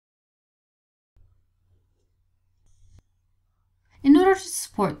order to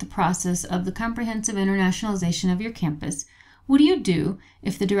support the process of the comprehensive internationalization of your campus, what do you do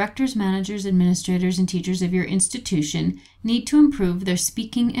if the directors, managers, administrators, and teachers of your institution need to improve their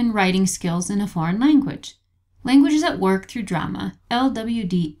speaking and writing skills in a foreign language? Languages at Work Through Drama,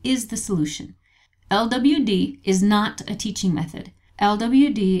 LWD, is the solution. LWD is not a teaching method.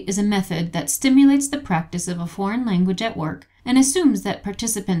 LWD is a method that stimulates the practice of a foreign language at work and assumes that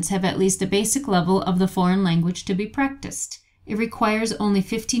participants have at least a basic level of the foreign language to be practiced. It requires only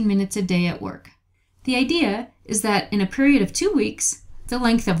 15 minutes a day at work. The idea is that in a period of 2 weeks, the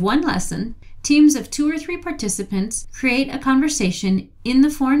length of one lesson, teams of 2 or 3 participants create a conversation in the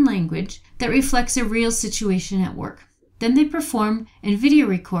foreign language that reflects a real situation at work. Then they perform and video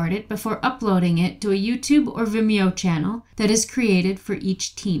record it before uploading it to a YouTube or Vimeo channel that is created for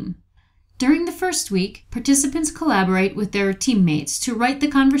each team. During the first week, participants collaborate with their teammates to write the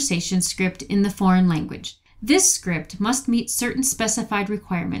conversation script in the foreign language. This script must meet certain specified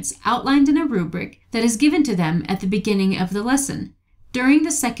requirements outlined in a rubric that is given to them at the beginning of the lesson. During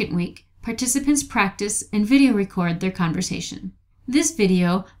the second week, participants practice and video record their conversation. This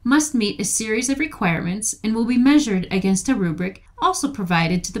video must meet a series of requirements and will be measured against a rubric also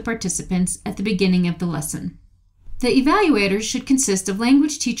provided to the participants at the beginning of the lesson. The evaluators should consist of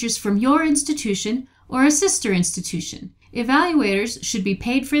language teachers from your institution or a sister institution. Evaluators should be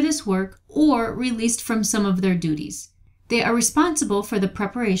paid for this work or released from some of their duties. They are responsible for the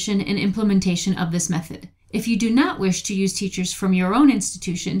preparation and implementation of this method. If you do not wish to use teachers from your own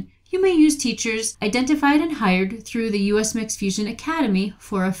institution, you may use teachers identified and hired through the USMEXFUSION Academy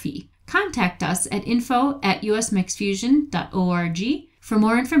for a fee. Contact us at info@usmexfusion.org for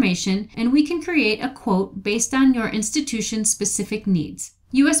more information, and we can create a quote based on your institution's specific needs.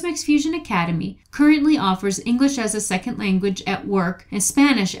 USMEXFUSION Academy currently offers English as a second language at work and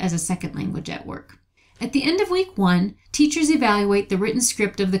Spanish as a second language at work. At the end of week 1, teachers evaluate the written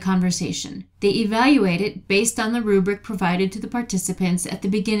script of the conversation. They evaluate it based on the rubric provided to the participants at the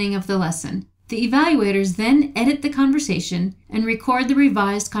beginning of the lesson. The evaluators then edit the conversation and record the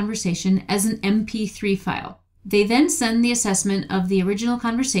revised conversation as an MP3 file. They then send the assessment of the original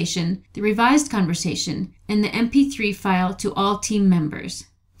conversation, the revised conversation, and the MP3 file to all team members.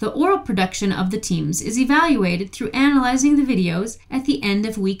 The oral production of the teams is evaluated through analyzing the videos at the end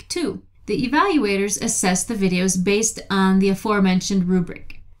of week 2. The evaluators assess the videos based on the aforementioned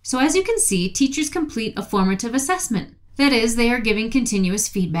rubric. So as you can see, teachers complete a formative assessment. That is, they are giving continuous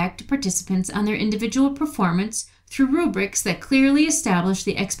feedback to participants on their individual performance through rubrics that clearly establish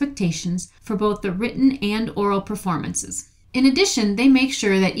the expectations for both the written and oral performances. In addition, they make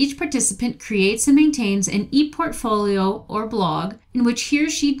sure that each participant creates and maintains an e-portfolio or blog in which he or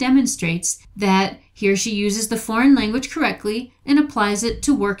she demonstrates that he or she uses the foreign language correctly and applies it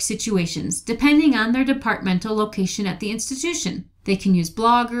to work situations, depending on their departmental location at the institution. They can use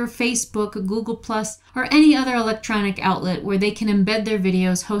Blogger, Facebook, Google+, or any other electronic outlet where they can embed their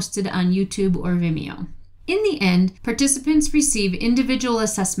videos hosted on YouTube or Vimeo. In the end, participants receive individual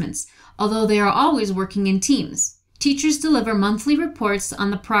assessments, although they are always working in teams. Teachers deliver monthly reports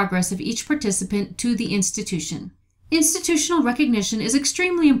on the progress of each participant to the institution. Institutional recognition is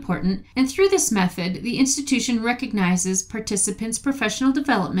extremely important, and through this method, the institution recognizes participants' professional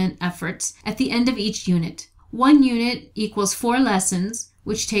development efforts at the end of each unit. 1 unit equals 4 lessons,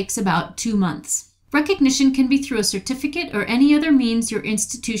 which takes about 2 months. Recognition can be through a certificate or any other means your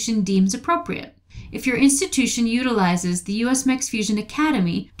institution deems appropriate. If your institution utilizes the USMEXFUSION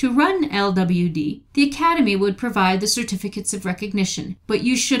Academy to run LWD, the Academy would provide the certificates of recognition, but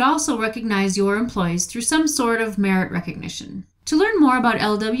you should also recognize your employees through some sort of merit recognition. To learn more about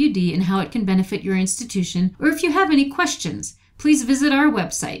LWD and how it can benefit your institution, or if you have any questions, please visit our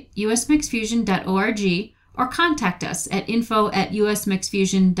website, usmexfusion.org, or contact us at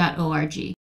info@usmexfusion.org.